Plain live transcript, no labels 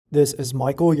This is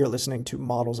Michael. You're listening to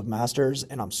Models of Masters,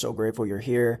 and I'm so grateful you're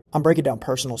here. I'm breaking down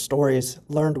personal stories,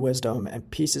 learned wisdom, and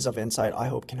pieces of insight I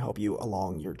hope can help you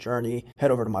along your journey.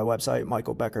 Head over to my website,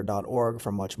 michaelbecker.org,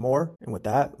 for much more. And with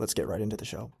that, let's get right into the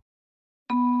show.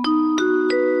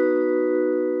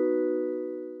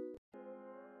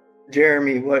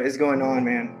 Jeremy, what is going on,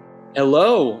 man?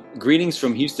 Hello. Greetings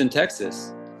from Houston,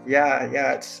 Texas. Yeah,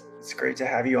 it's great to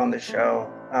have you on the show.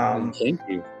 Thank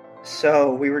you.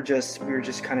 So we were just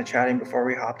kind of chatting before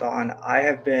we hopped on. I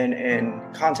have been in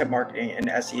content marketing and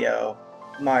SEO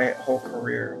my whole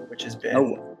career, which has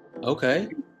been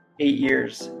 8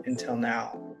 years until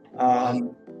now.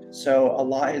 So a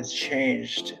lot has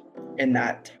changed in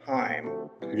that time.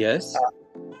 Yes.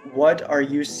 What are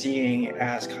you seeing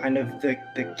as kind of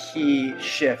the key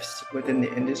shifts within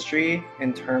the industry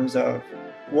in terms of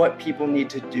what people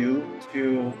need to do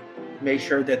to make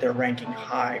sure that they're ranking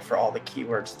high for all the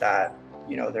keywords that,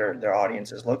 you know, their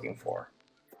audience is looking for?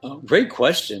 Great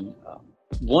question.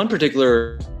 One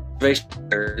particular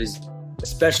is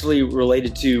especially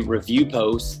related to review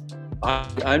posts.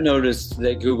 I've noticed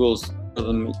that Google's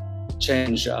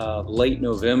change late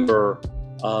November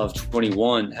of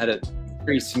 21 had a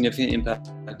very significant impact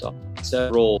on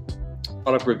several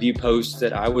product review posts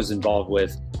that I was involved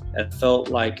with. It felt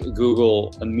like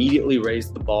Google immediately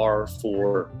raised the bar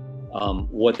for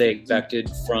what they expected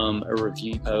from a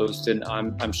review post, and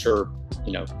I'm sure,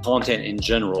 you know, content in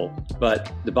general.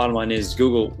 But the bottom line is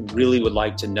Google really would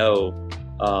like to know,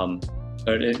 and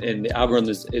the algorithm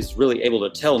is really able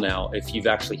to tell now if you've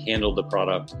actually handled the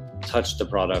product, touched the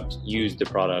product, used the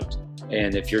product,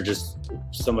 and if you're just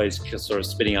somebody's sort of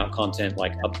spitting out content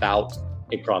like about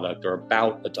a product or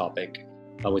about a topic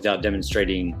without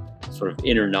demonstrating sort of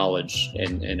inner knowledge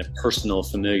and a personal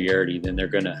familiarity, then they're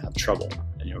going to have trouble.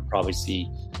 And you'll probably see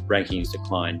rankings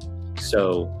decline.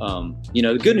 So,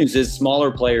 the good news is smaller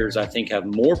players, I think, have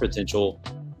more potential.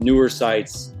 Newer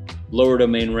sites, lower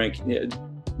domain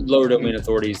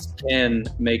authorities can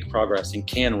make progress and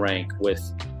can rank with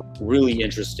really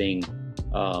interesting,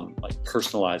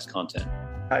 personalized content.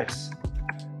 Nice.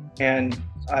 And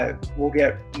we'll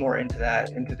get more into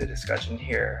the discussion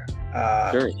here.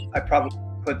 Sure. I probably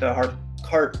put the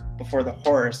cart before the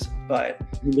horse, but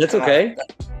that's okay.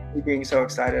 Being so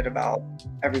excited about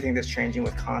everything that's changing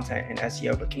with content and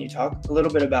SEO, but can you talk a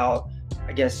little bit about,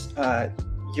 I guess,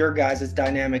 your guys'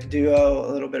 dynamic duo,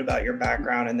 a little bit about your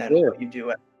background, and then what you do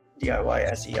at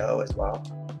DIY SEO as well?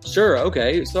 Sure.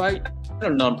 Okay. So I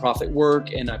did nonprofit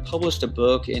work, and I published a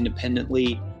book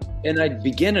independently, and I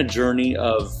began a journey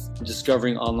of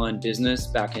discovering online business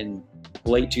back in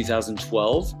late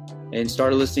 2012, and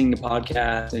started listening to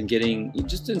podcasts and getting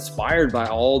just inspired by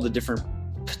all the different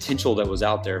potential that was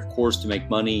out there, of course, to make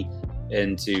money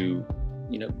and to,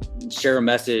 share a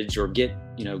message or get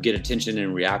attention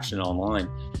and reaction online.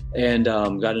 And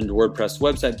got into WordPress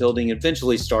website building,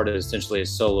 eventually started essentially a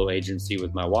solo agency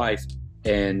with my wife.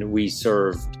 And we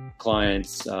served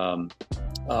clients, as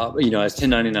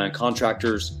 1099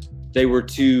 contractors. They were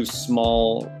too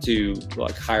small to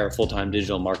hire a full-time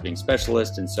digital marketing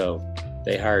specialist. And so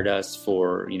they hired us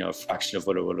for, a fraction of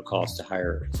what it would have cost to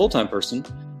hire a full-time person.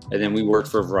 And then we worked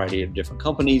for a variety of different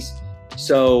companies.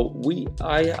 So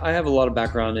I have a lot of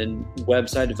background in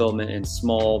website development and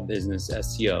small business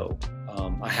SEO.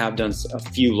 I have done a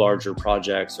few larger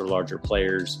projects or larger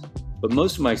players, but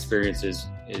most of my experience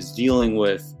is dealing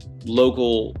with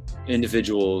local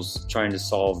individuals trying to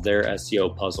solve their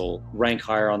SEO puzzle, rank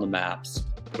higher on the maps,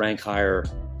 rank higher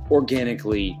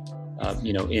organically,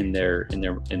 in their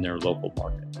local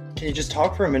market. Can you just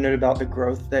talk for a minute about the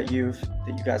growth that you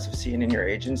guys have seen in your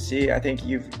agency? I think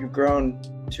you've grown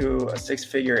to a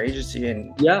 6-figure agency,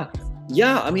 and yeah.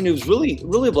 I mean, it was really,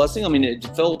 really a blessing. I mean, it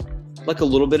felt like a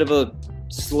little bit of a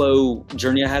slow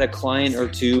journey. I had a client or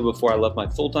two before I left my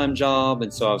full-time job,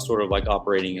 and so I was sort of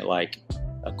operating at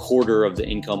a quarter of the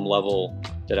income level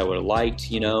that I would have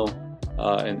liked,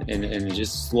 and it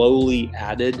just slowly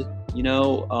added,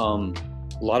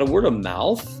 a lot of word of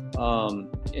mouth,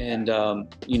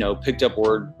 picked up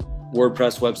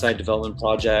WordPress website development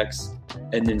projects,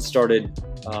 and then started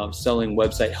selling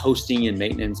website hosting and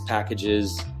maintenance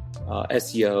packages,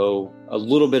 SEO, a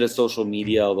little bit of social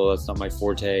media, although that's not my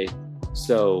forte.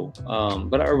 So,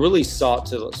 but I really sought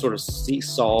to sort of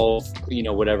solve,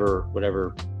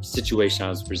 whatever situation I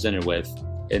was presented with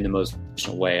in the most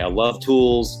efficient way. I love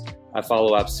tools. I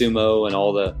follow AppSumo and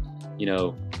all the,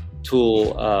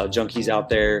 tool junkies out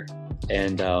there,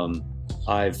 and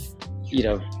I've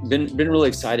been really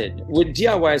excited. With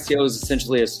DIY SEO is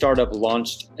essentially a startup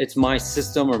launched. It's my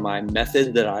system or my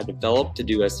method that I developed to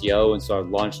do SEO, and so I've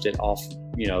launched it off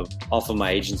of my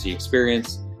agency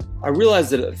experience. I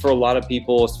realized that for a lot of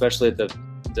people, especially at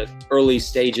the early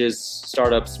stages,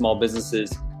 startups, small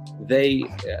businesses,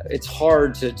 it's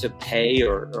hard to pay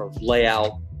or lay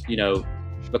out,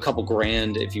 a couple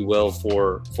grand, if you will,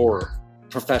 for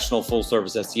professional full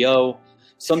service SEO.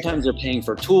 Sometimes they're paying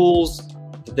for tools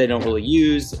that they don't really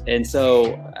use. And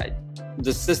so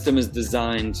the system is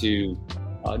designed to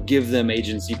give them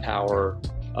agency power,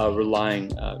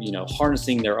 relying,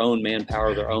 harnessing their own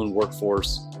manpower, their own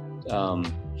workforce,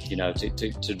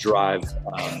 to drive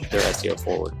their SEO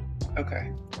forward.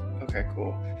 Okay,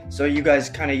 cool. So you guys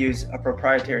kind of use a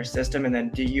proprietary system, and then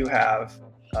do you have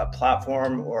a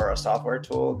platform or a software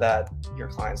tool that your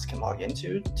clients can log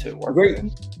into to work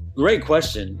with? Great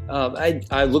question.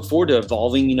 I look forward to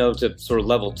evolving, to sort of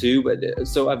level 2. But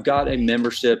so I've got a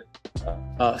membership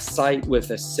site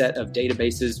with a set of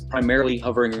databases, primarily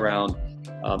hovering around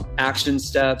action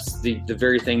steps, the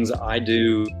very things I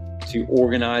do to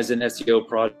organize an SEO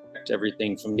project,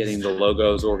 everything from getting the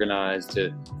logos organized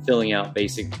to filling out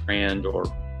basic brand or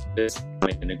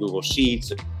in a Google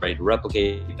Sheets, ready to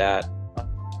replicate that.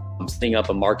 Setting up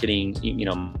a marketing,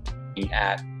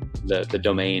 at the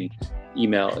domain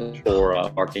email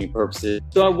for marketing purposes.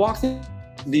 So I walk through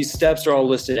these steps are all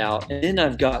listed out, and then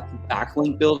I've got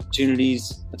backlink build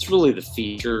opportunities. That's really the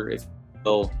feature, if you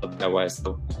will, of that way.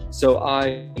 So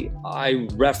I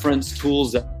reference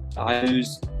tools that I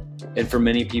use, and for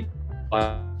many people,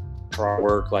 our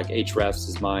work like Ahrefs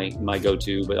is my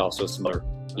go-to, but also some other,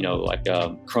 like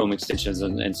Chrome extensions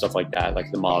and stuff like that,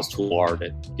 like the Moz toolbar,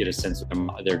 to get a sense of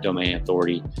their domain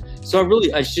authority. So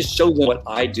I just show them what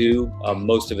I do.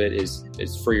 Most of it is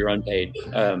free or unpaid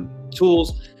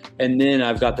tools. And then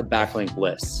I've got the backlink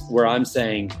lists where I'm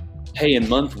saying, hey, in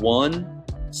month 1,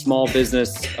 small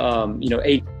business,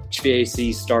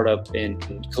 HVAC startup in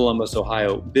Columbus,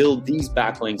 Ohio, build these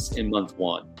backlinks in month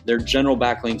 1. They're general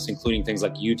backlinks, including things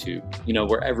like YouTube,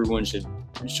 where everyone should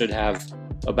have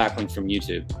a backlink from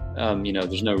YouTube.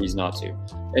 There's no reason not to.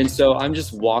 And so I'm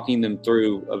just walking them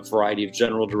through a variety of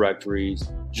general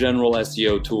directories, general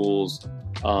SEO tools,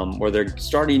 where they're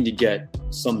starting to get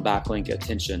some backlink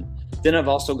attention. Then I've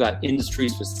also got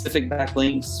industry-specific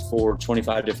backlinks for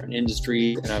 25 different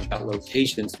industries, and I've got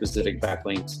location-specific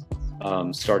backlinks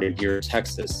starting here in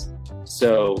Texas.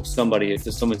 So if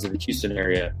someone's in the Houston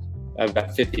area, I've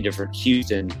got 50 different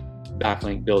Houston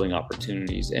backlink building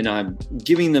opportunities, and I'm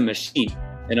giving them a sheet,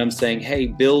 and I'm saying, hey,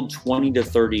 build 20 to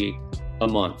 30 a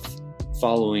month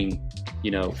following,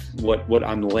 what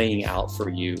I'm laying out for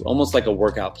you. Almost like a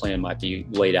workout plan might be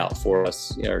laid out for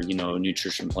us, or, a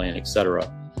nutrition plan,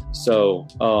 etc. So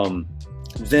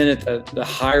then at the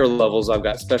higher levels, I've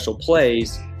got special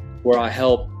plays where I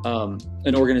help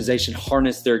an organization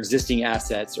harness their existing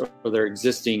assets or their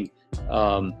existing,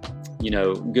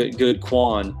 good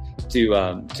quan to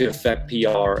affect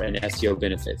PR and SEO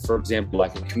benefit. For example,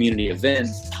 like a community event,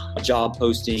 a job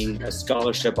posting, a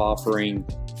scholarship offering,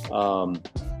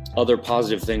 other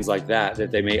positive things like that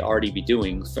they may already be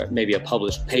doing. Maybe a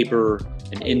published paper,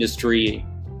 an industry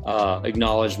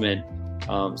acknowledgement.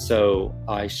 So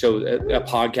I show a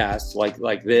podcast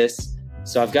like this.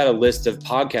 So I've got a list of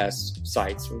podcast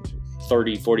sites,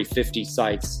 30, 40, 50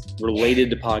 sites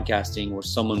related to podcasting where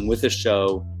someone with a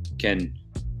show can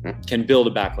build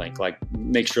a backlink, like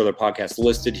make sure their podcast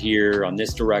listed here on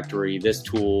this directory, this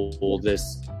tool,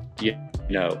 this,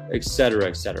 et cetera,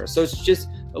 et cetera. So it's just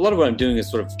a lot of what I'm doing is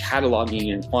sort of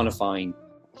cataloging and quantifying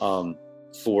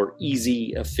for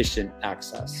easy, efficient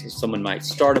access. So someone might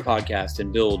start a podcast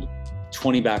and build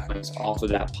 20 backlinks off of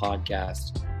that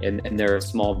podcast, and they're a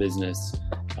small business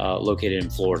located in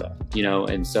Florida,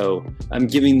 and so I'm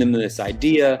giving them this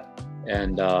idea,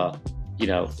 and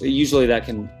usually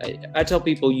I tell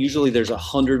people usually there's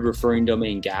 100 referring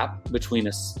domain gap between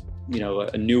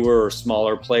a newer or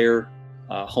smaller player,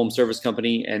 home service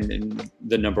company, and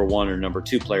the number 1 or number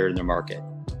 2 player in their market.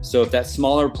 So if that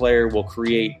smaller player will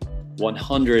create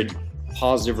 100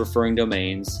 positive referring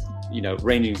domains,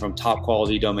 ranging from top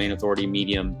quality domain authority,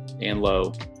 medium and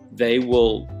low, they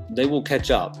will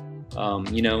catch up. I'm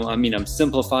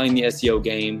simplifying the SEO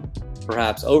game,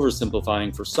 perhaps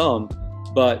oversimplifying for some,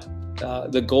 but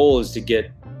the goal is to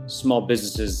get small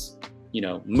businesses,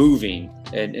 moving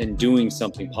and doing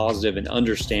something positive and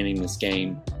understanding this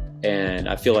game. And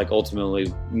I feel like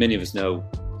ultimately many of us know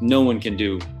no one can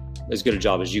do as good a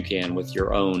job as you can with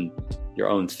your own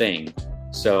thing.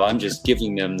 So I'm just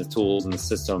giving them the tools and the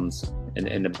systems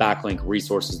and the backlink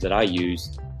resources that I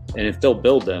use. And if they'll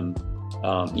build them,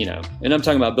 and I'm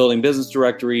talking about building business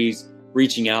directories,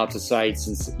 reaching out to sites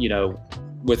and,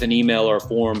 with an email or a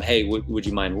form, hey, would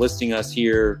you mind listing us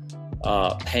here?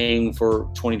 paying for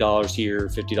 $20 here,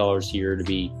 $50 here to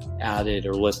be added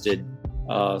or listed.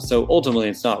 So ultimately,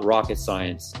 it's not rocket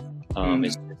science.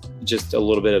 It's just a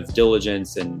little bit of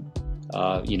diligence and,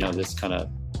 this kind of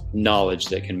knowledge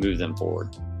that can move them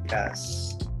forward.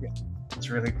 Yes, it's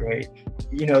really great.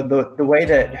 The way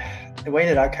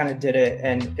that I kind of did it,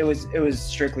 and it was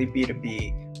strictly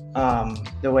B2B.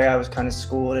 The way I was kind of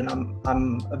schooled, and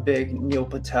I'm a big Neil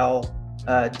Patel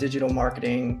digital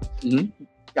marketing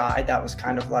guy. That was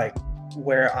kind of like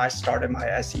where I started my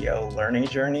SEO learning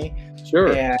journey.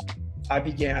 Sure. And I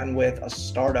began with a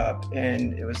startup,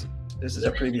 and this is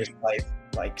a previous life,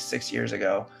 like 6 years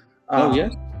ago.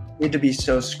 We had to be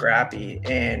so scrappy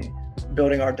and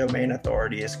building our domain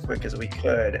authority as quick as we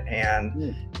could.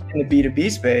 And in the B2B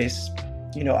space,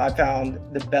 I found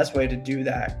the best way to do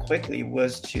that quickly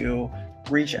was to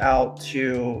reach out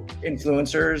to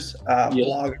influencers,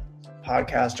 bloggers,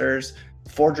 podcasters,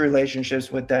 forge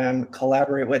relationships with them,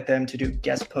 collaborate with them to do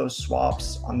guest post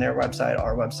swaps on their website,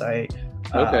 our website.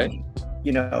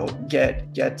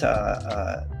 Get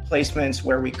placements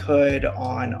where we could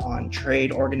on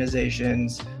trade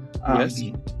organizations,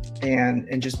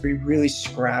 and just be really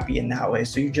scrappy in that way.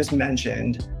 So you just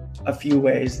mentioned a few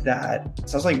ways that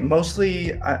sounds like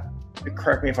mostly,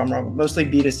 correct me if I'm wrong, mostly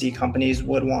B2C companies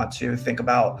would want to think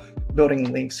about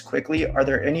building links quickly. Are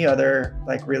there any other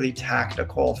like really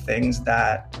tactical things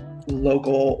that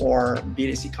local or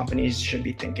B2C companies should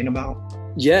be thinking about?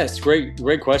 Yes,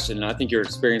 great question. And I think your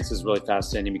experience is really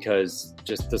fascinating because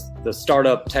just the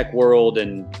startup tech world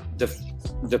and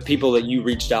the people that you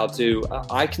reached out to,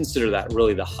 I consider that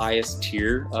really the highest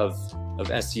tier of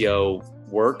SEO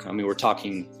work. I mean, we're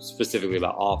talking specifically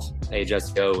about off-page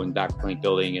SEO and backlink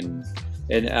building, and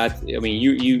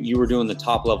you were doing the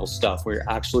top level stuff where you're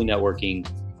actually networking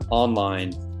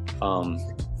online.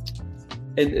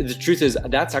 And the truth is,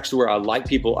 that's actually where I like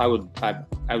people. I would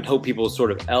hope people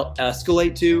sort of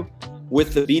escalate to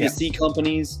with the B2C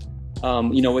companies.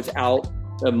 Without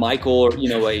a Michael or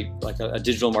a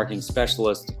digital marketing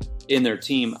specialist in their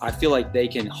team, I feel like they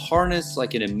can harness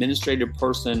like an administrative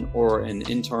person or an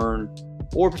intern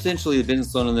or potentially the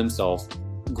business owner themselves,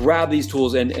 grab these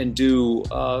tools and do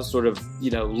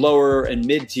lower and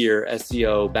mid-tier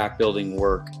SEO back building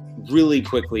work really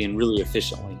quickly and really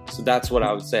efficiently. So that's what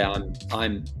I would say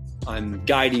I'm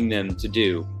guiding them to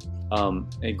do,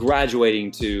 and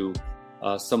graduating to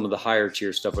some of the higher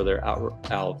tier stuff where they're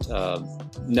out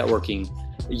networking.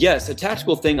 Yes, a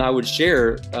tactical thing I would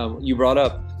share, you brought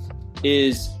up,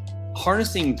 is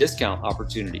harnessing discount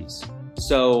opportunities.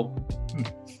 So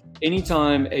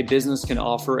anytime a business can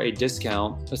offer a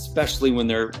discount, especially when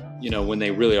they're, when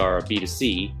they really are a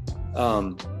B2C,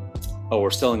 or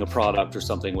selling a product or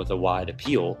something with a wide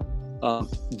appeal,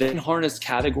 then harness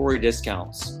category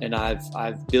discounts. And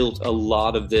I've built a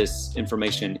lot of this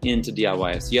information into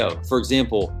DIY SEO. For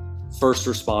example, first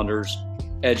responders,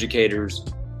 educators,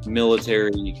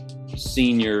 military,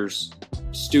 seniors,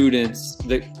 students.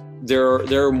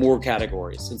 There are more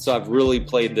categories, and so I've really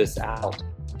played this out.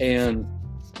 And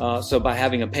so by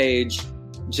having a page,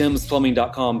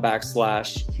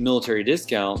 jimsplumbing.com/military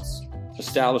discounts,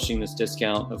 establishing this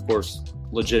discount, of course,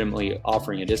 legitimately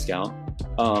offering a discount,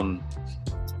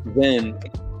 then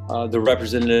the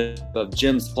representative of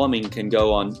Jim's Plumbing can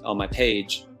go on my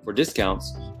page for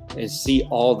discounts and see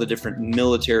all the different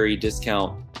military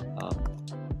discount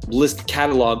list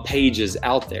catalog pages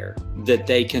out there that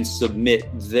they can submit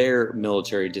their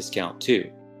military discount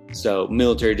to. So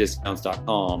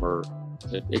militarydiscounts.com or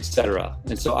etc.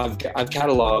 And so I've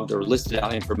cataloged or listed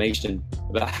out information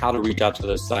about how to reach out to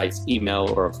those sites,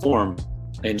 email or a form,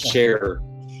 and share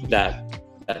that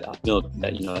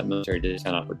military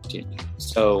discount opportunity.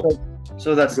 So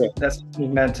that's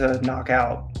meant to knock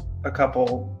out a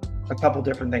couple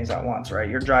different things at once, right?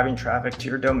 You're driving traffic to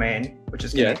your domain, which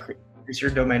is going to increase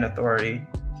your domain authority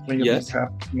when you get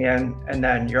traffic in, and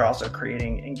then you're also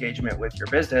creating engagement with your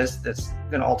business that's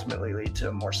going to ultimately lead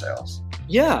to more sales.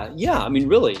 Yeah. I mean,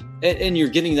 really, and you're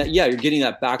getting that. Yeah, you're getting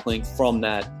that backlink from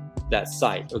that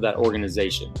site or that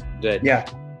organization that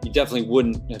you definitely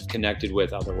wouldn't have connected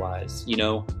with otherwise.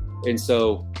 And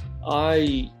so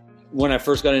when I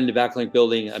first got into backlink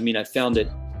building, I mean, I found it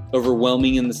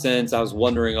overwhelming in the sense I was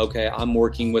wondering, okay, I'm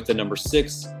working with the number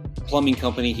 6 plumbing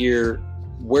company here.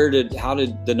 How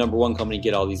did the number 1 company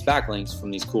get all these backlinks from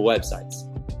these cool websites?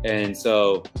 And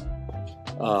so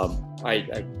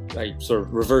I sort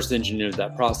of reverse engineered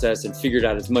that process and figured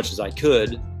out as much as I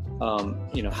could,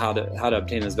 how to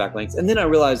obtain those backlinks. And then I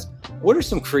realized, what are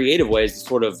some creative ways to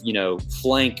sort of,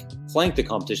 flank the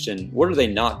competition? What are they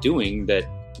not doing that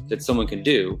someone can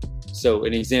do? So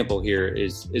an example here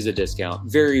is a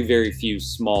discount. Very, very few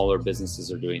smaller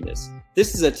businesses are doing this.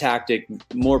 This is a tactic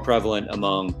more prevalent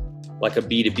among like a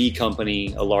B2B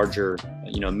company, a larger,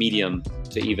 medium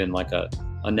to even like a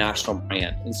national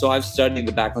brand. And so I've studied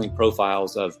the backlink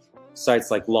profiles of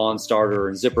sites like Lawn Starter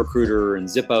and ZipRecruiter and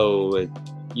Zippo.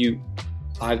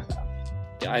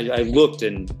 I looked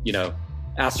and,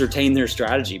 ascertained their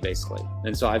strategy basically.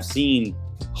 And so I've seen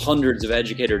hundreds of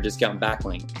educator discount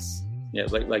backlinks,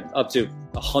 like up to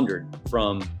 100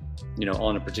 from,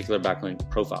 on a particular backlink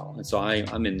profile. And so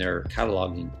I'm in there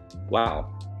cataloging, wow,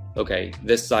 okay,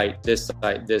 this site is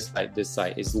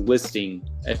listing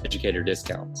educator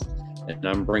discounts. And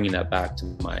I'm bringing that back to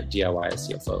my DIY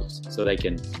SEO folks so they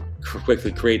can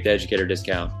quickly create the educator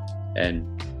discount and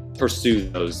pursue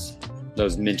those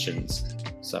mentions.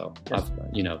 So,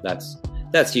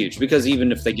 that's huge, because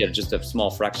even if they get just a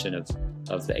small fraction of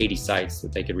the 80 sites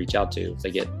that they could reach out to, if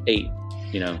they get 8,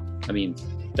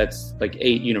 that's like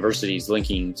 8 universities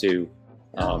linking to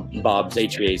Bob's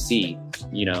HVAC,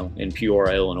 in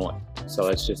Peoria, Illinois. So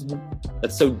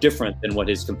that's so different than what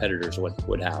his competitors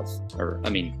would have,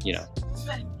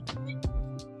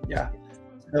 Yeah.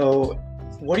 So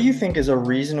what do you think is a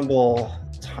reasonable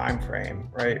time frame,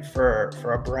 right, for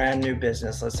a brand new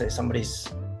business? Let's say somebody's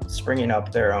springing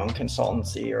up their own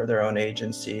consultancy or their own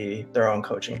agency, their own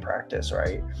coaching practice,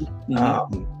 right?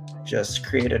 Mm-hmm. Just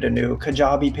created a new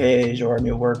Kajabi page or a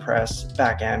new WordPress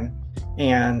backend,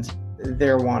 and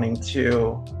they're wanting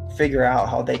to figure out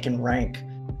how they can rank,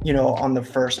 on the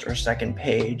first or second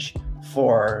page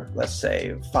for, let's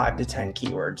say, 5 to 10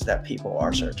 keywords that people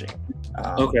are searching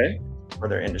for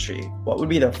their industry. What would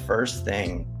be the first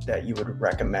thing that you would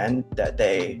recommend that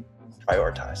they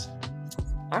prioritize?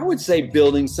 I would say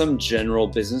building some general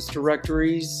business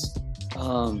directories.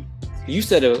 You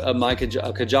said a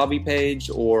Kajabi page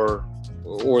or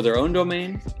their own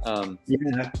domain. Like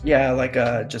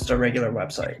just a regular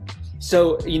website.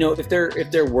 So if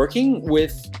they're working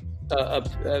with a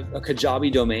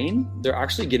Kajabi domain, they're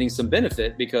actually getting some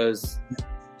benefit because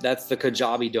that's the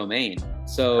Kajabi domain.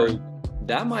 So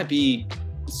that might be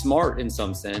smart in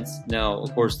some sense. Now,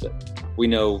 of course, we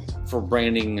know for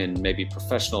branding and maybe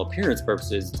professional appearance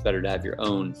purposes, it's better to have your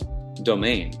own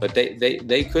domain. But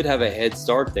they could have a head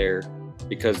start there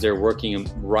because they're working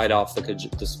right off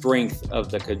the strength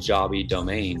of the Kajabi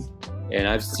domain. And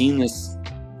I've seen this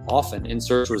often in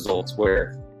search results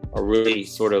where a really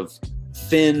sort of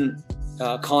thin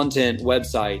content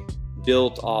website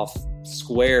built off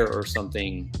Square or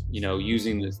something,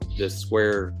 using the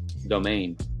Square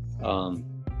domain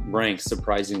ranks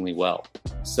surprisingly well.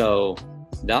 So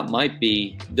that might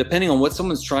be, depending on what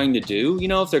someone's trying to do,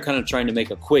 if they're kind of trying to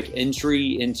make a quick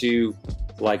entry into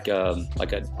like an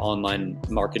online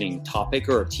marketing topic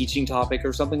or a teaching topic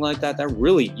or something like that, that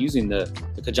really using the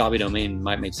Kajabi domain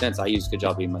might make sense. I use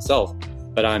Kajabi myself,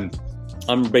 but I'm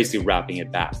basically wrapping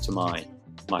it back to my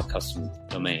custom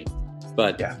domain.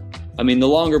 But the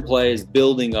longer play is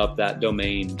building up that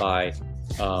domain by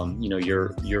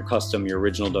your custom, your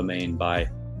original domain, by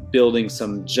building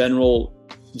some general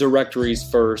directories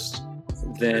first,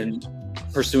 then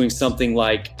pursuing something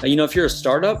like, if you're a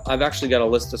startup, I've actually got a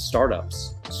list of startup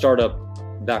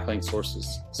backlink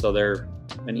sources. So they're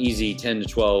an easy 10 to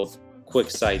 12 quick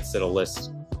sites that'll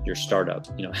list your startup.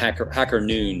 Hacker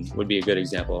Noon would be a good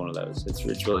example of one of those. It's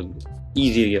really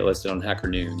easy to get listed on Hacker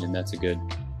Noon, and that's a good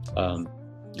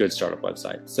startup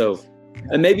website. So,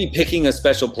 and maybe picking a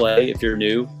special play if you're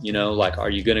new, like, are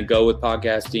you going to go with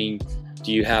podcasting?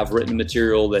 Do you have written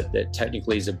material that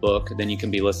technically is a book? Then you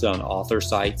can be listed on author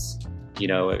sites.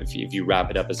 If you wrap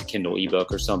it up as a Kindle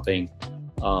ebook or something,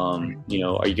 are you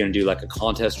going to do like a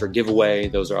contest or giveaway?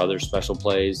 Those are other special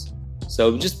plays.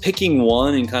 So just picking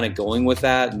one and kind of going with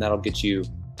that, and that'll get you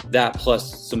that,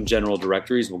 plus some general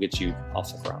directories will get you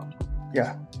off the ground.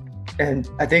 Yeah. And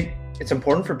I think it's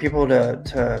important for people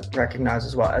to recognize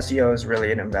as well, SEO is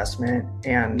really an investment,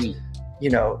 and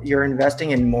you're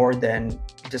investing in more than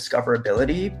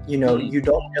discoverability. You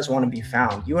don't just want to be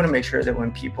found. You want to make sure that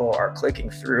when people are clicking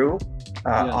through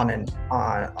on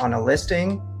a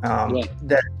listing,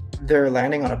 that they're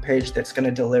landing on a page that's going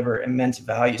to deliver immense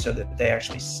value so that they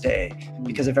actually stay.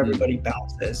 Because if everybody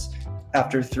bounces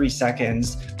after 3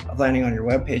 seconds of landing on your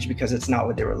webpage because it's not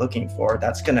what they were looking for,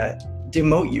 that's going to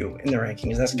demote you in the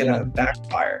rankings. That's going to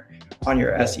backfire on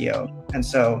your SEO. And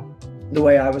so the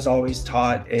way I was always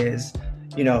taught is,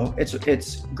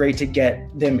 it's great to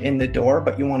get them in the door,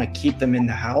 but you want to keep them in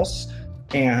the house.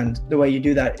 And the way you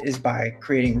do that is by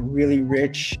creating really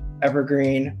rich,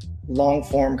 evergreen, long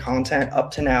form content.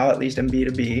 Up to now, at least in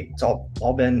B2B, it's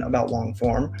all been about long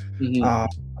form.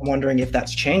 I'm wondering if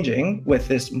that's changing with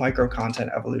this micro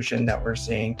content evolution that we're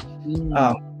seeing.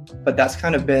 But that's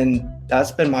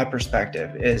been my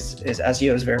perspective is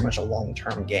SEO is very much a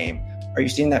long-term game. Are you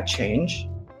seeing that change?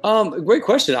 Great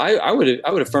question. I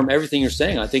would affirm everything you're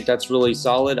saying. I think that's really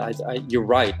solid. You're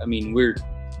right. I mean,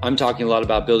 I'm talking a lot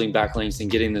about building backlinks and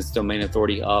getting this domain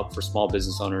authority up for small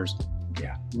business owners.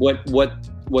 Yeah.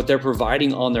 What they're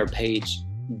providing on their page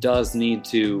does need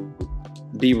to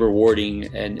be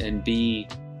rewarding and be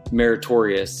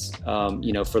meritorious,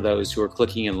 for those who are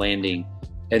clicking and landing,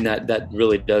 and that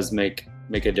really does make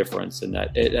a difference, and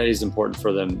that is important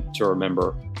for them to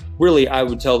remember. Really, I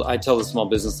tell the small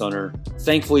business owner,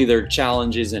 thankfully their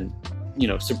challenge isn't,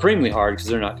 supremely hard because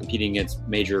they're not competing against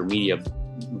major media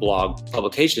blog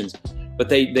publications, but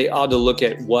they ought to look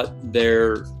at what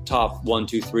their top 1,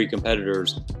 2, 3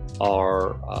 competitors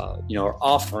are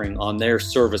offering on their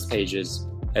service pages,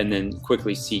 and then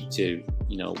quickly seek to,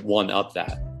 one up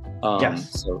that,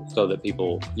 so that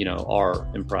people, are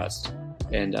impressed.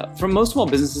 And from most small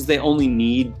businesses, they only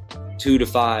need 2 to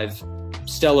 5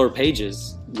 stellar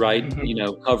pages, right?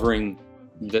 Mm-hmm. Covering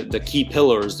the key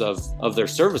pillars of their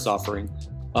service offering.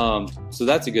 So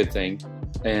that's a good thing.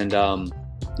 And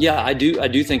I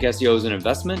do think SEO is an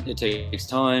investment. It takes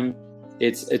time.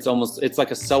 It's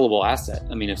like a sellable asset.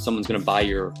 I mean, if someone's going to buy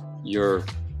your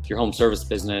home service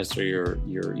business or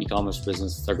your e-commerce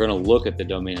business, they're going to look at the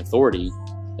domain authority,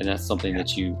 and that's something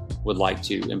that you would like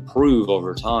to improve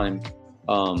over time.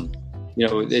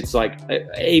 It's like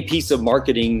a piece of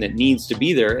marketing that needs to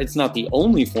be there. It's not the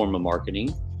only form of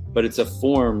marketing, but it's a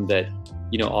form that,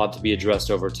 ought to be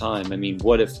addressed over time. I mean,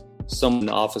 what if someone in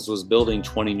the office was building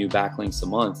 20 new backlinks a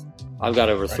month? I've got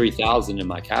over 3,000 in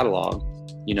my catalog,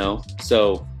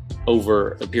 so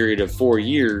over a period of 4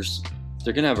 years,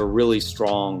 they're going to have a really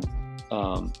strong,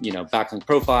 backlink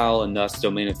profile and thus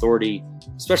domain authority,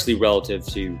 especially relative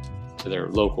to their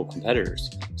local competitors.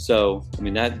 So, I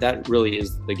mean, that really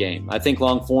is the game. I think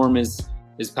long form is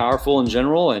powerful in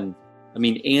general. And I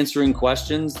mean, answering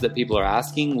questions that people are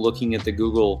asking, looking at the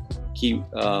Google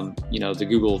the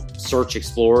Google Search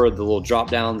Explorer, the little drop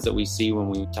downs that we see when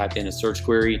we type in a search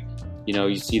query,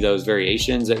 you see those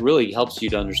variations. It really helps you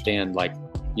to understand,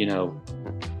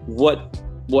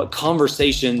 what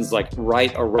conversations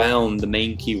right around the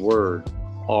main keyword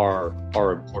are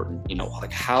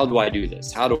important. How do I do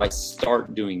this? How do I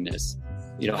start doing this?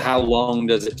 How long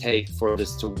does it take for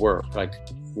this to work?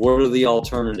 What are the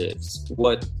alternatives?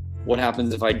 What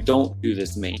happens if I don't do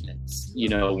this maintenance?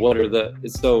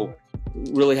 So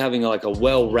really having a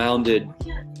well-rounded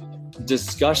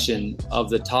discussion of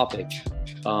the topic,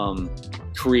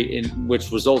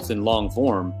 which results in long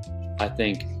form, I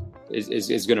think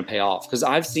is going to pay off. Because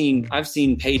I've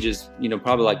seen pages,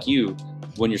 probably like you,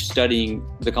 when you're studying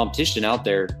the competition out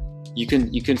there, you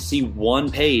can see one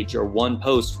page or one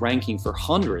post ranking for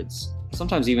hundreds,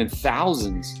 sometimes even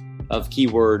thousands of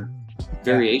keyword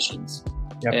variations.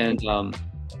 Yep. And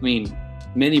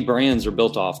many brands are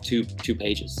built off two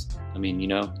pages. I mean,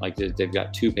 they've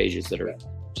got 2 pages that are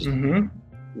just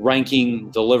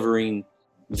ranking, delivering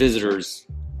visitors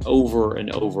over and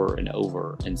over and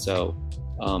over. And so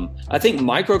I think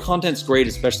micro content's great,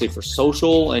 especially for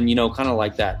social and, kind of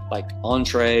like that,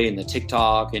 entree and the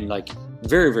TikTok, and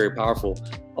very, very powerful.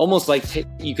 Almost like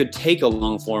you could take a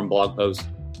long form blog post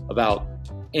about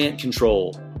ant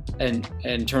control and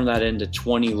turn that into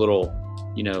 20 little,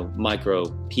 micro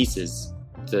pieces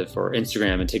for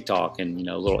Instagram and TikTok, and,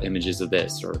 little images of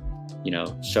this, or,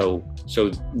 show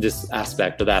this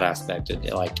aspect or that aspect.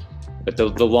 But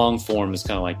the long form is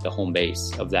kind of like the home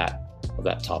base of that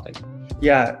topic.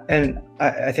 Yeah, and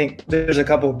I think there's a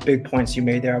couple of big points you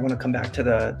made there. I want to come back to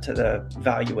the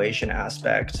valuation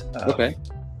aspect. Okay.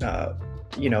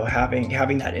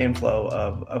 Having that inflow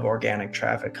of organic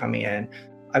traffic coming in.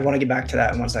 I want to get back to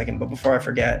that in 1 second, but before I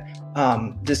forget,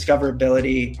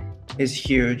 discoverability is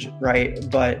huge, right?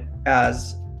 But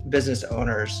as business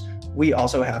owners, we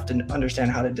also have to understand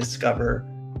how to discover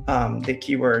the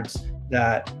keywords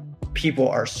that people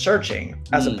are searching,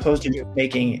 as opposed to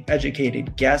making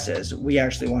educated guesses. We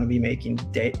actually want to be making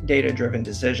data-driven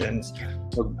decisions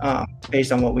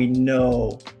based on what we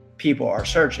know people are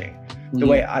searching. The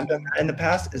way I've done that in the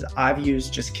past is I've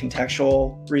used just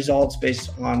contextual results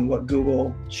based on what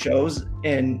Google shows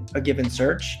in a given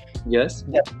search. Yes.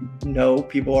 That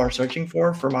people are searching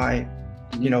for my,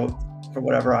 for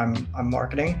whatever I'm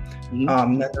marketing.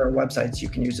 Then there are websites you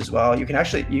can use as well. You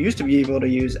used to be able to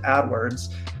use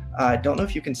AdWords. I don't know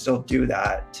if you can still do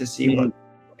that to see what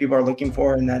people are looking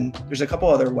for. And then there's a couple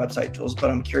other website tools, but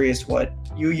I'm curious what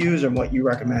you use or what you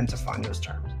recommend to find those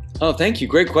terms. Oh, thank you.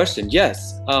 Great question.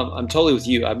 Yes, I'm totally with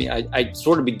you. I mean, I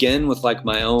sort of begin with like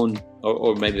my own,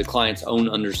 or maybe the client's own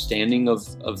understanding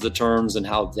of the terms and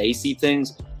how they see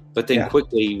things. But then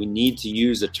quickly we need to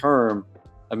use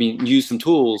use some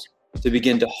tools to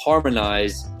begin to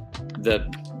harmonize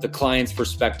the client's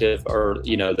perspective, or,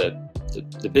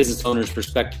 the business owner's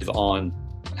perspective on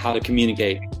how to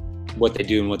communicate what they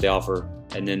do and what they offer.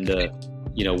 And then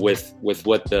with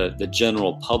what the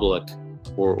general public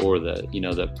or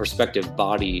the prospective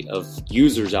body of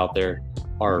users out there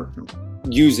are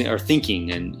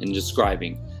thinking and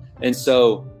describing. And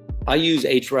so I use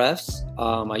Ahrefs.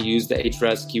 I use the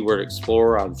Ahrefs Keyword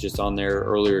Explorer. I was just on there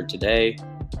earlier today.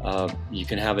 You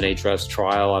can have an Ahrefs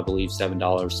trial, I believe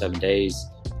 $7, 7 days.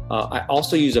 I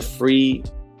also use a freemium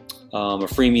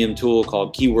tool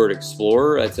called Keyword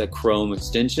Explorer. It's a Chrome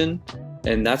extension,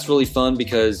 and that's really fun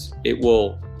because it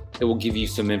will give you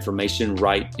some information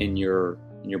right in your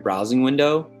browsing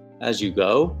window as you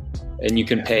go, and you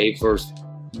can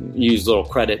use little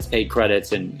paid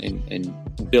credits, and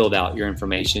build out your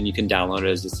information. You can download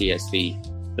it as a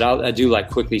CSV. But I do like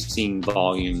quickly seeing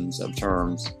volumes of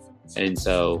terms, and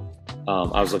so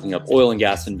I was looking up oil and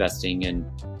gas investing, and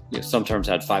some terms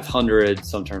had 500,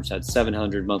 some terms had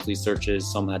 700 monthly searches,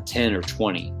 some had 10 or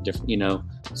 20 different.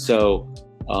 So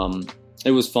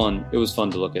it was fun. It was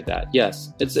fun to look at that.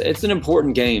 Yes, it's an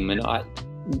important game, and I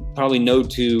probably no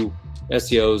two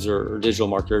SEOs or digital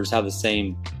marketers have the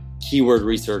same keyword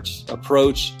research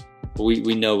approach. But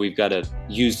we know we've got to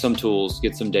use some tools,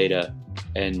 get some data,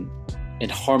 and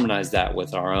harmonize that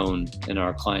with our own and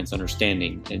our clients'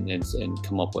 understanding, and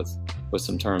come up with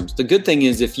some terms. The good thing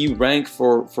is, if you rank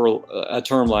for a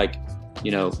term like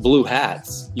blue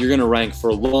hats, you're going to rank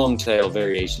for long tail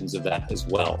variations of that as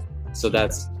well. So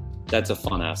that's a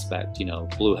fun aspect.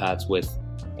 Blue hats with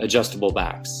adjustable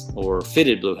backs, or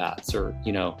fitted blue hats, or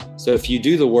so if you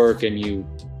do the work and you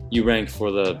rank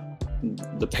for the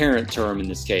parent term, in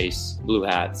this case blue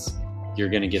hats, you're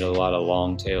going to get a lot of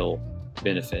long tail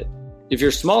benefit. If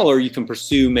you're smaller, you can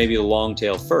pursue maybe the long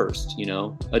tail first,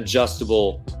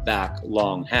 adjustable back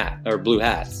long hat or blue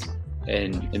hats,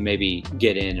 and maybe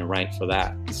get in and rank for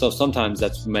that. So sometimes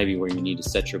that's maybe where you need to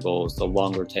set your goals, the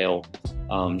longer tail,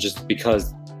 just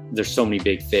because there's so many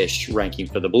big fish ranking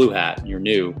for the blue hat and you're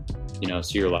new,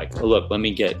 so you're like, oh, look, let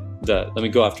me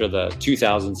go after the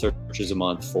 2,000 searches a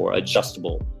month for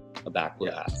adjustable back blue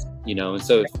hats, and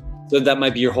so that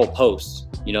might be your whole post,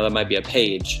 that might be a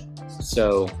page.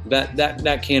 So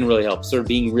that can really help, sort of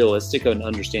being realistic and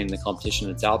understanding the competition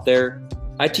that's out there.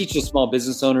 I teach the small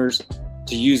business owners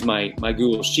to use my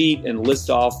Google Sheet and list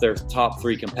off their top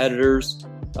 3 competitors,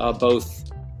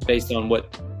 both based on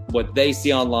what they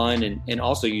see online, and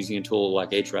also using a tool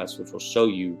like Ahrefs, which will show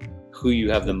you who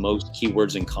you have the most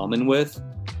keywords in common with,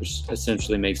 which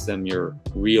essentially makes them your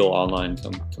real online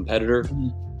competitor.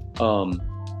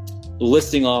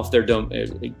 Listing off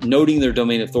noting their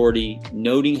domain authority,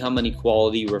 noting how many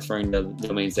quality referring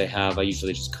domains they have. I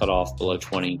usually just cut off below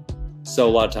 20. So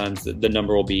a lot of times the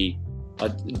number will be a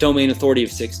domain authority of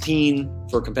 16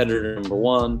 for competitor number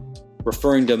 1.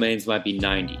 Referring domains might be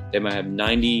 90. They might have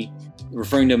 90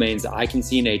 referring domains that I can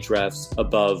see in Ahrefs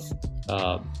above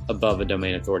a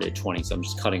domain authority of 20. So I'm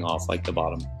just cutting off like the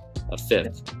bottom a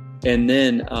fifth. And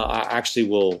then I actually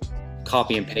will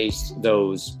copy and paste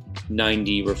those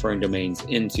 90 referring domains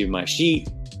into my sheet.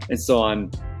 And so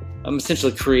I'm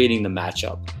essentially creating the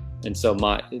matchup. And so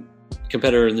my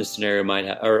competitor in this scenario might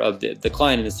have, or of the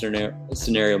client in this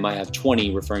scenario might have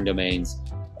 20 referring domains,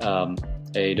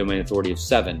 a domain authority of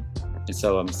 7. And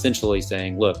so I'm essentially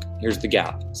saying, look, here's the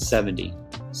gap, 70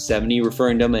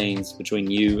 referring domains between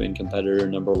you and competitor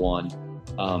number 1.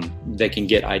 They can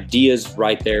get ideas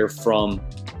right there from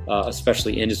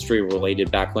especially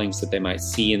industry-related backlinks that they might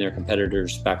see in their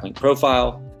competitor's backlink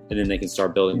profile, and then they can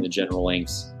start building the general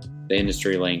links, the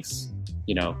industry links,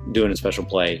 doing a special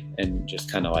play, and just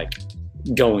kind of like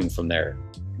going from there.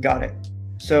 Got it.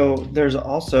 So there's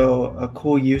also a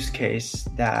cool use case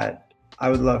that I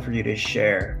would love for you to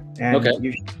share, and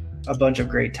you a bunch of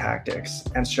great tactics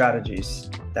and strategies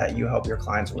that you help your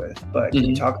clients with. But can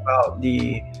you talk about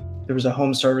there was a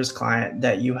home service client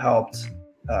that you helped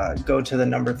go to the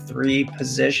number 3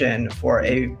 position for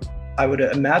I would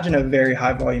imagine a very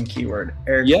high volume keyword,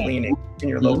 air cleaning in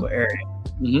your local area.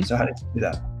 So how did you do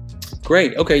that?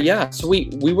 Great. Okay. Yeah. So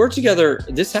we worked together.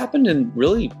 This happened in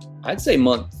really, I'd say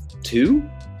month 2.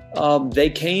 They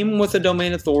came with a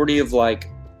domain authority of like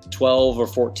 12 or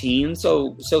 14.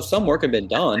 So some work had been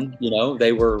done,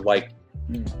 they were like,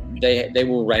 they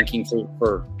were ranking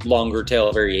for longer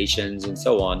tail variations and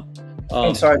so on.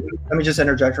 I'm sorry, let me just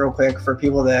interject real quick for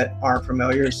people that aren't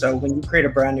familiar. So when you create a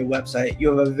brand new website, you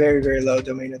have a very, very low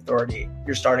domain authority.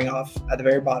 You're starting off at the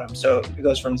very bottom. So it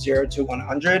goes from 0 to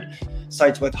 100.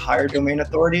 Sites with higher domain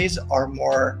authorities are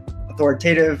more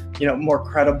authoritative, more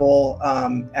credible,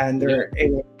 and they're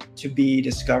able to be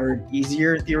discovered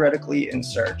easier theoretically in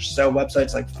search. So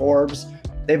websites like Forbes,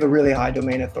 they have a really high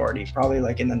domain authority, probably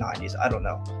like in the 90s. I don't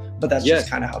know, but that's just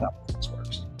kind of how that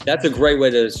works. That's a great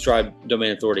way to describe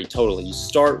domain authority. Totally. You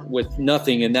start with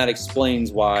nothing, and that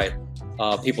explains why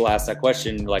people ask that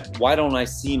question, like, why don't I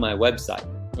see my website?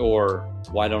 Or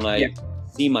why don't I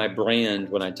see my brand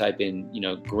when I type in,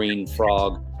 Green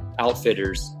Frog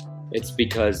Outfitters? It's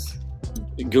because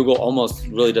Google almost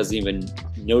really doesn't even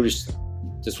notice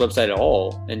this website at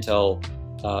all until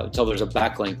there's a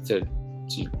backlink to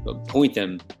point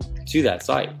them to that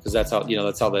site, because that's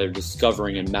how they're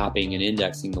discovering and mapping and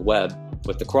indexing the web.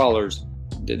 With the crawlers,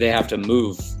 they have to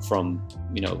move from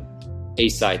a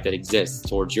site that exists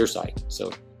towards your site.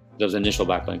 So those initial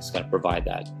backlinks kind of provide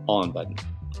that on button.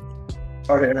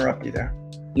 Sorry to interrupt you there.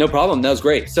 No problem. That was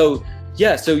great. So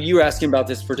you were asking about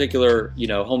this particular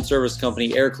home service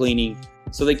company, air cleaning.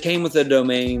 So they came with a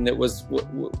domain that was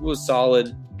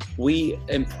solid. We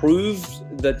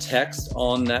improved the text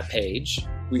on that page.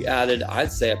 We added,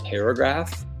 I'd say, a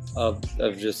paragraph of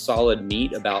just solid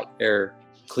meat about air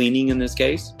cleaning in this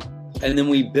case. And then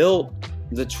we built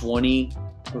the 20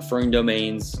 referring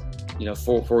domains,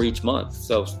 for each month.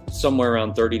 So somewhere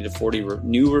around 30 to 40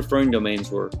 new referring domains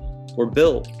were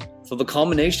built. So the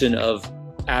combination of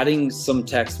adding some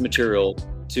text material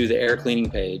to the air cleaning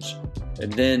page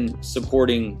and then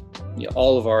supporting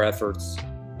all of our efforts,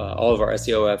 all of our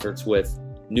SEO efforts with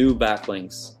new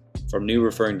backlinks from new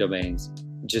referring domains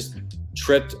just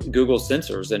tripped Google's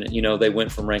sensors. And, they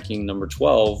went from ranking number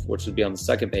 12, which would be on the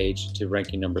second page, to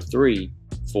ranking number 3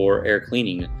 for air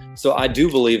cleaning. So I do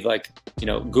believe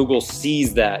Google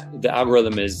sees that the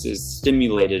algorithm is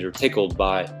stimulated or tickled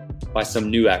by some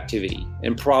new activity.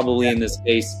 And probably in this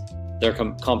case, their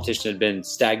competition had been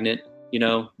stagnant,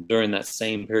 during that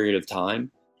same period of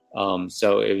time.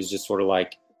 So it was just sort of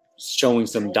like showing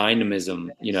some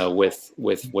dynamism,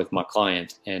 with my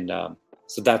client. And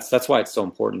so that's why it's so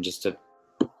important just to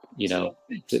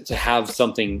have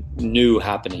something new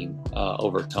happening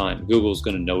over time. Google's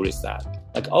going to notice that.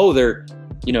 Like, oh, they're,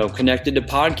 connected to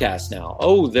podcasts now.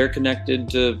 Oh, they're connected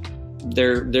to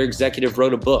their executive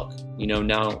wrote a book.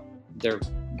 Now they're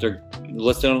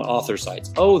listed on author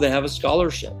sites. Oh, they have a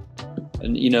scholarship.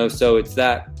 And, so it's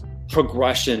that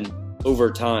progression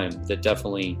over time that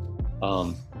definitely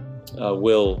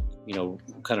will,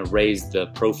 kind of raise the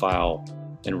profile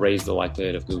and raise the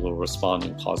likelihood of Google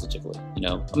responding positively.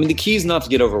 The key is not to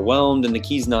get overwhelmed, and the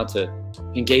key is not to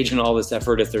engage in all this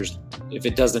effort if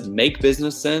it doesn't make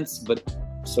business sense. But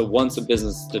so once a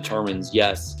business determines,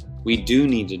 yes, we do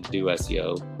need to do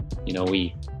SEO,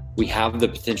 we have the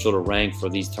potential to rank for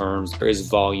these terms, there is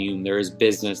volume, there is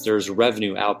business, there's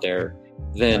revenue out there,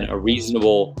 then a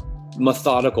reasonable,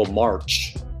 methodical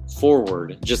march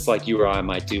forward, just like you or I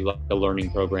might do like a learning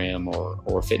program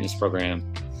or a fitness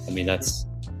program. That's,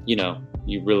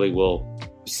 you really will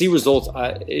see results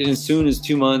as soon as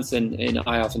 2 months, and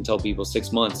I often tell people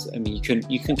 6 months.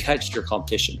 You can catch your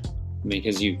competition.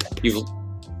 Because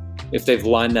if they've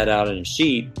lined that out in a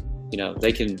sheet,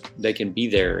 they can be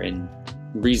there and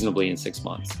reasonably in 6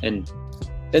 months, and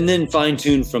then fine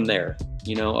tune from there.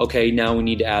 Okay, now we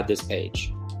need to add this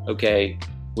page. Okay,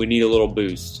 we need a little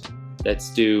boost.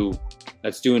 Let's do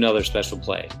another special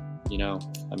play.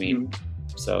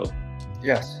 So.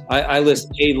 Yes. I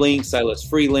list paid links. I list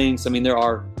free links. There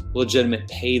are legitimate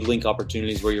paid link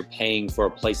opportunities where you're paying for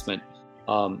a placement,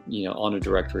 on a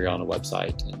directory on a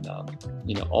website,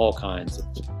 and, all kinds of.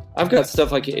 I've got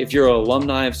stuff like if you're an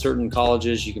alumni of certain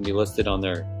colleges, you can be listed on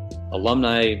their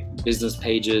alumni business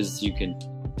pages. You can.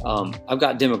 I've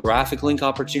got demographic link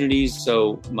opportunities.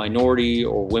 So minority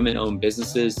or women-owned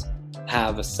businesses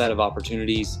have a set of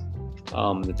opportunities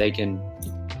that they can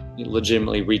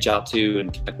legitimately reach out to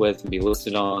and connect with and be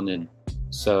listed on. And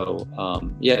so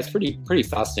it's pretty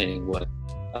fascinating what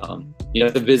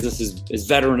if the business is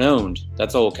veteran owned,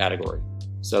 that's a whole category.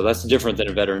 So that's different than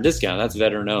a veteran discount. That's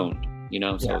veteran owned,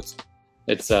 so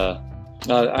it's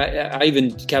I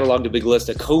even cataloged a big list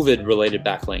of COVID related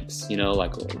backlinks,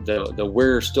 like the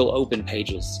we're still open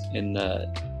pages in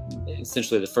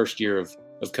essentially the first year of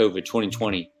COVID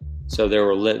 2020. So there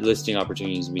were listing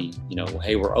opportunities.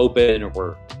 Hey, we're open,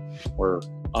 or we're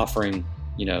offering,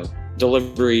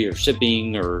 delivery or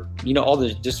shipping, or, all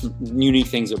the just unique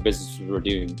things that businesses were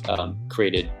doing,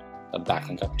 created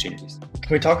backlink opportunities.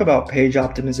 Can we talk about page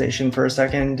optimization for a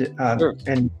second? Sure.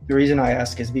 And the reason I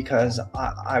ask is because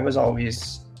I was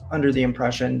always under the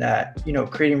impression that,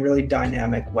 creating really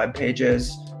dynamic web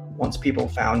pages, once people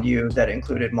found you, that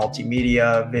included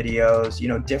multimedia,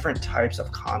 videos, different types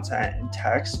of content and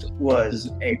text, was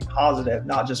a positive,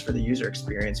 not just for the user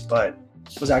experience, but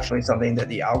was actually something that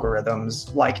the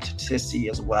algorithms liked to see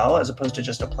as well, as opposed to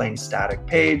just a plain static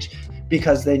page,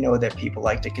 because they know that people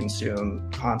like to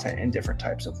consume content in different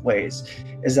types of ways.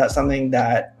 Is that something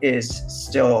that is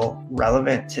still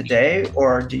relevant today?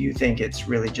 Or do you think it's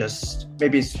really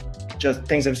maybe it's just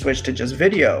things have switched to just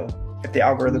video if the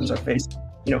algorithms are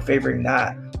favoring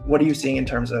that? What are you seeing in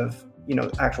terms of,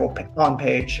 actual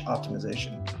on-page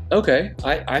optimization? Okay.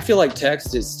 I feel like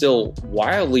text is still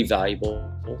wildly valuable,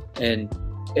 and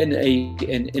in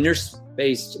an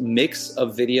interspaced mix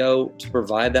of video to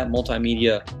provide that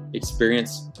multimedia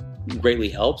experience greatly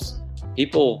helps.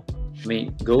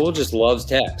 Google just loves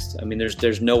text.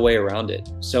 There's no way around it.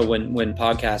 So when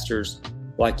podcasters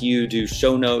like you do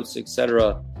show notes,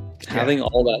 etc., having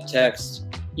all that text,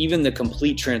 even the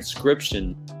complete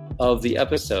transcription of the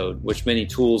episode, which many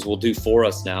tools will do for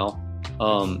us now,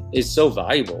 is so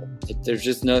valuable.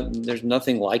 There's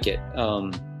nothing like it.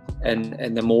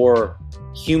 And the more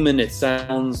human it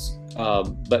sounds,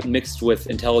 but mixed with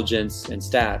intelligence and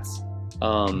stats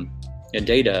and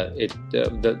data,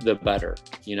 the better.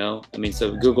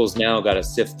 So Google's now got to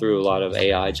sift through a lot of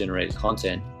AI generated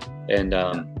content, and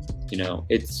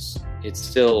they're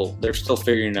still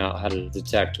figuring out how to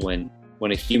detect when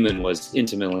a human was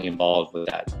intimately involved with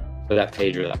that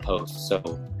page or that post. So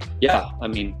there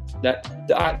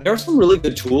are some really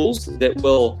good tools that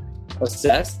will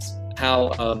assess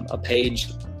how a page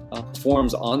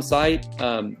performs on site,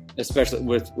 especially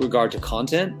with regard to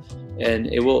content, and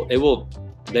they will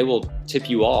tip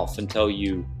you off and tell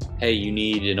you, hey, you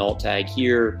need an alt tag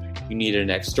here, you need an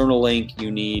external link,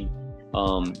 you need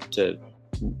to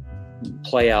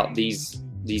play out these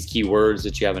keywords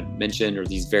that you haven't mentioned, or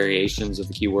these variations of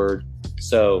the keyword.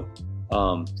 So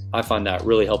I find that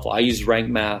really helpful. I use Rank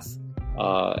Math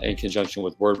in conjunction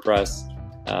with WordPress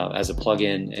as a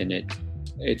plugin, and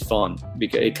it's fun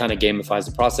because it kind of gamifies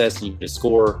the process, and you get a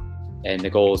score, and the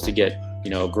goal is to get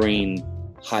a green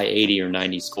high 80 or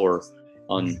 90 score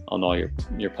on all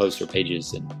your posts or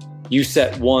pages. And you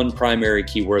set one primary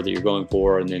keyword that you're going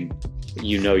for, and then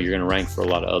you're going to rank for a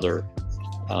lot of other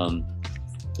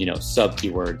sub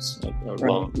keywords,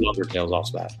 longer tails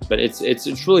off that. But it's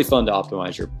really fun to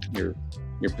optimize your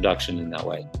production in that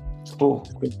way. Cool.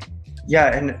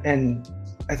 Yeah, and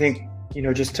I think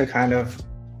just to kind of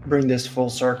bring this full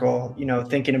circle,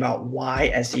 thinking about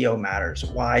why SEO matters.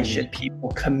 Why should people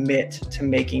commit to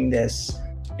making this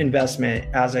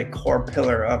investment as a core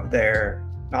pillar of their,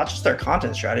 not just their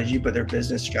content strategy, but their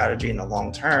business strategy in the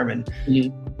long term? And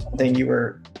something you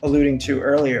were alluding to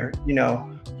earlier,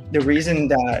 the reason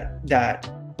that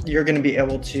you're going to be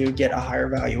able to get a higher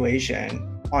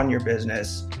valuation on your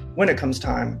business when it comes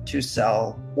time to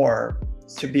sell or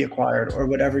to be acquired or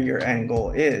whatever your end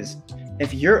goal is,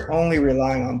 if you're only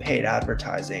relying on paid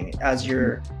advertising as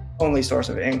your only source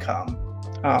of income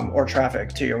or traffic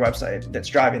to your website that's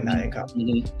driving that income,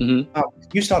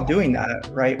 you stop doing that,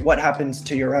 right? What happens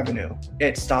to your revenue?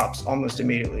 It stops almost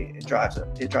immediately. It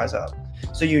dries up.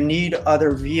 So you need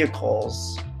other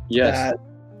vehicles that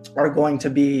are going to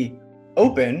be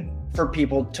open for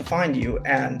people to find you.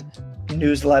 And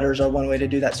newsletters are one way to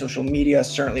do that. Social media is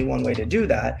certainly one way to do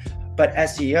that. But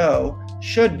SEO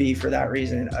should be, for that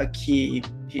reason, a key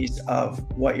piece of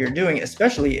what you're doing,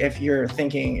 especially if you're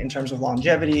thinking in terms of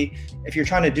longevity. If you're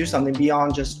trying to do something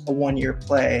beyond just a 1-year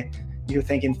play, you're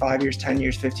thinking 5 years, 10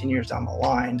 years, 15 years down the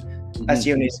line,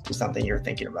 SEO needs to be something you're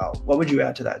thinking about. What would you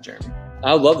add to that, Jeremy?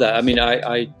 I love that.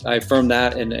 I affirm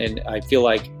that. And I feel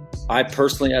like I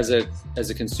personally, as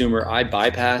a consumer, I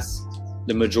bypass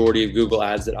the majority of Google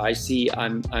ads that I see.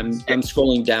 I'm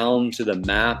scrolling down to the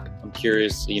map. I'm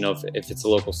curious, if it's a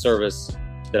local service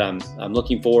that I'm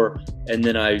looking for. And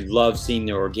then I love seeing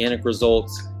the organic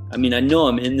results. I know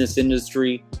I'm in this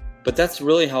industry, but that's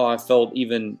really how I felt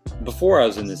even before I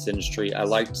was in this industry. I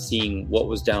liked seeing what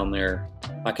was down there.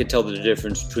 I could tell the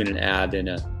difference between an ad and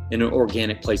an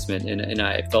organic placement. And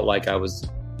I felt like I was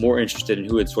more interested in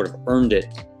who had sort of earned it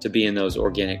to be in those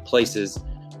organic places.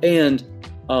 And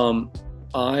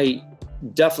I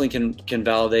definitely can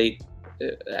validate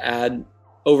ad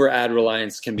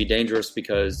reliance can be dangerous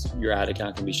because your ad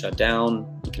account can be shut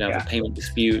down. You can have a payment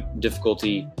dispute,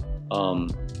 difficulty,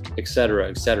 et cetera,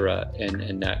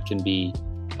 and that can be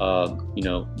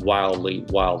wildly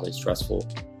stressful.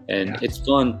 And it's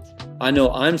fun. I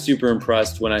know I'm super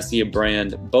impressed when I see a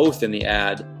brand both in the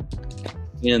ad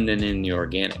and then in the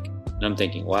organic. And I'm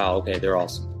thinking, wow, okay, they're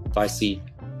awesome. If I see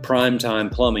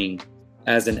primetime plumbing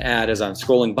as an ad as I'm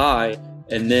scrolling by,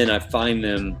 and then I find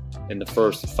them in the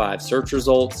first 5 search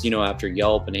results, after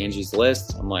Yelp and Angie's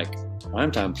List, I'm like,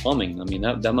 primetime plumbing. I mean,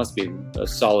 that must be a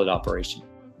solid operation.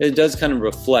 It does kind of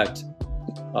reflect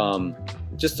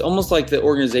just almost like the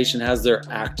organization has their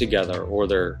act together, or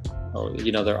they're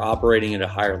operating at a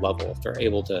higher level if they're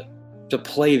able to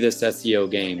play this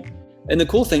SEO game. And the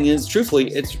cool thing is,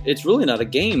 truthfully, it's really not a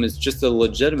game. It's just a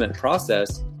legitimate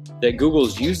process that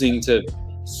Google's using to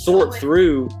sort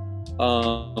through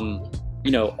all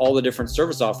the different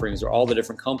service offerings or all the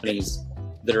different companies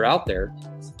that are out there,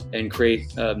 and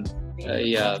create a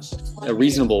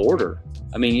reasonable order.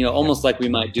 I mean, almost like we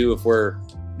might do if we're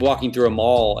walking through a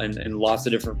mall and lots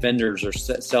of different vendors are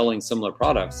selling similar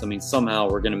products. I mean, somehow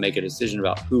we're going to make a decision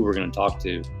about who we're going to talk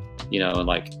to, and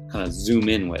like kind of zoom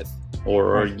in with,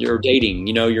 or you're dating,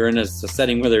 you're in a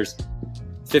setting where there's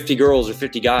 50 girls or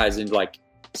 50 guys, and like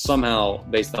somehow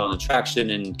based on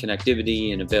attraction and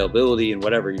connectivity and availability and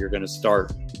whatever, you're going to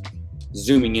start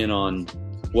zooming in on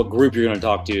what group you're going to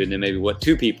talk to, and then maybe what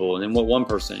 2 people, and then what 1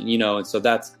 person, and so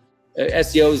that's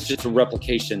SEO is just a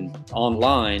replication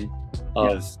online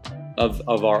of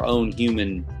our own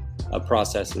human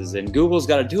processes, and Google's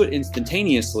got to do it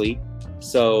instantaneously.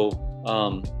 So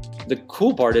the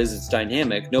cool part is it's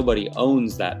dynamic. Nobody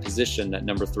owns that position, that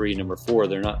number 3, number 4.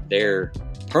 They're not there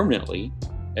permanently.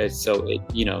 So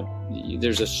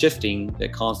there's a shifting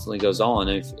that constantly goes on.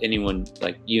 And if anyone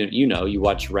like you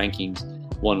watch rankings,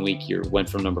 1 week you went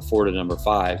from number 4 to number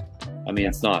 5. I mean,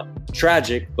 it's not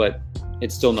tragic, but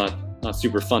it's still not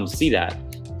super fun to see that.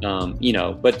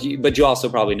 But you also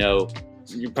probably know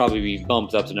you'll probably be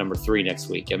bumped up to number 3 next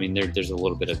week. I mean, there's a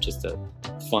little bit of just a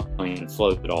fun and flow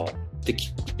of it all. The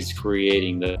key is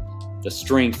creating the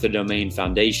strength, the domain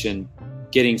foundation,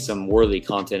 getting some worthy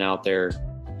content out there,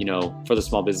 for the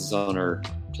small business owner,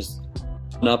 just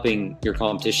upping your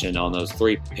competition on those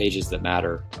 3 pages that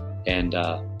matter, and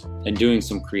doing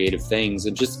some creative things,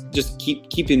 and just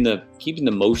keeping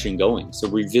the motion going. So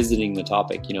revisiting the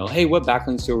topic, hey, what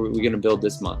backlinks are we going to build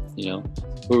this month?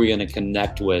 Who are we going to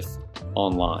connect with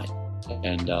online?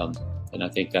 And I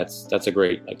think that's a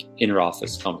great like inner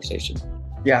office conversation.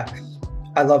 Yeah.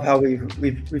 I love how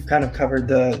we've kind of covered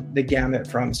the gamut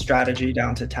from strategy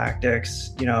down to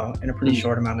tactics, in a pretty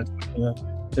short amount of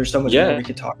time. There's so much more we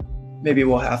could talk. Maybe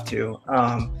we'll have to.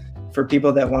 For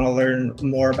people that want to learn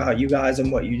more about you guys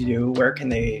and what you do, where can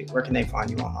they find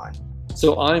you online?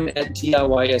 So I'm at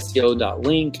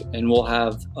diyseo.link, and we'll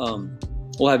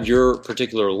have your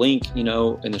particular link, in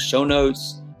the show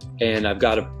notes. And I've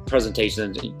got a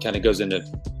presentation that kind of goes into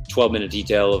 12-minute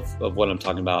detail of what I'm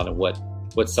talking about and what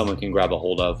someone can grab a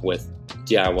hold of with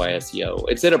DIY SEO.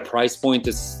 It's at a price point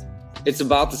it's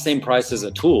about the same price as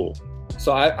a tool.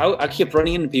 So I keep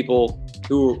running into people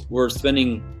who were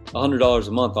spending $100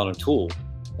 a month on a tool,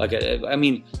 like a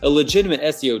legitimate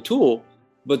SEO tool,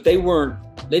 but they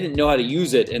didn't know how to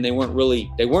use it, and they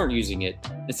weren't using it.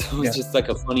 And so it's just like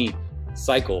a funny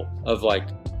cycle of like,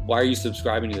 why are you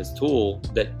subscribing to this tool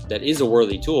that is a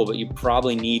worthy tool, but you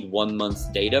probably need 1 month's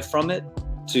data from it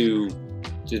to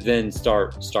then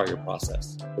start your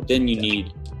process. But then you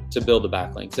need to build the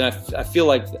backlinks. And I feel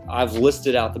like I've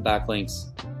listed out the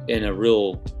backlinks in a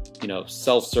real,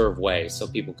 self-serve way, so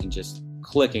people can just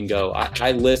click and go.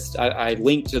 I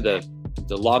link to the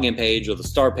login page or the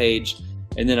start page,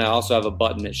 and then I also have a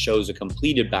button that shows a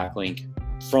completed backlink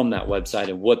from that website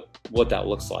and what that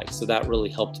looks like. So that really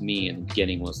helped me in the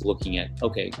beginning, was looking at,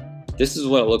 okay, this is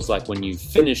what it looks like when you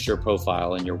finish your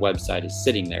profile and your website is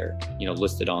sitting there,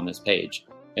 listed on this page.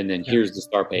 And then here's the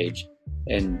start page,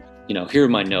 and here are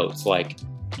my notes, like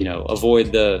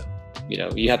avoid the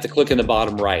you have to click in the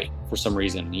bottom right for some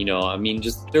reason,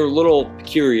 just there are little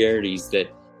peculiarities that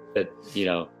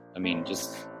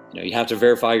you have to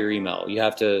verify your email, you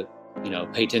have to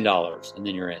pay $10, and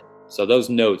then you're in. So those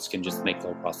notes can just make the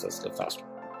whole process go faster.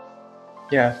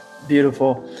 Yeah,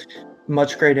 beautiful.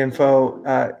 Much great info.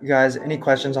 Guys, any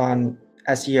questions on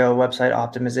SEO, website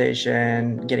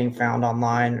optimization, getting found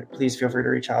online, please feel free to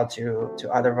reach out to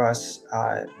either of us.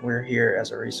 We're here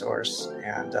as a resource.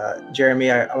 And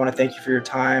Jeremy, I want to thank you for your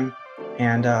time.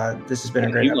 And this has been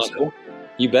a great episode. Michael.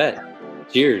 You bet.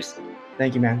 Cheers.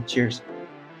 Thank you, man. Cheers.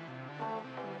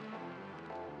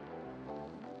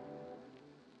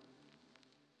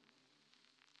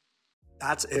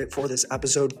 That's it for this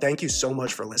episode. Thank you so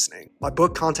much for listening. My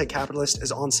book, Content Capitalist,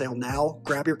 is on sale now.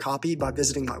 Grab your copy by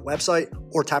visiting my website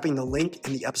or tapping the link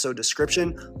in the episode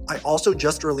description. I also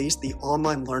just released the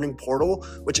online learning portal,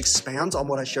 which expands on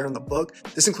what I share in the book.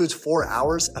 This includes 4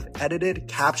 hours of edited,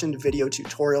 captioned video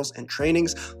tutorials and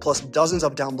trainings, plus dozens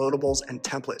of downloadables and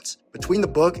templates. Between the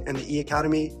book and the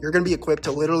e-Academy, you're going to be equipped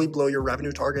to literally blow your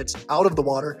revenue targets out of the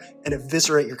water and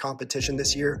eviscerate your competition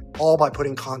this year, all by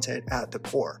putting content at the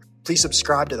core. Please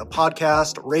subscribe to the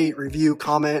podcast, rate, review,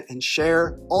 comment, and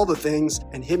share all the things,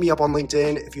 and hit me up on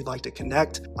LinkedIn if you'd like to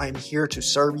connect. I am here to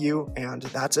serve you, and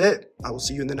that's it. I will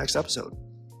see you in the next episode.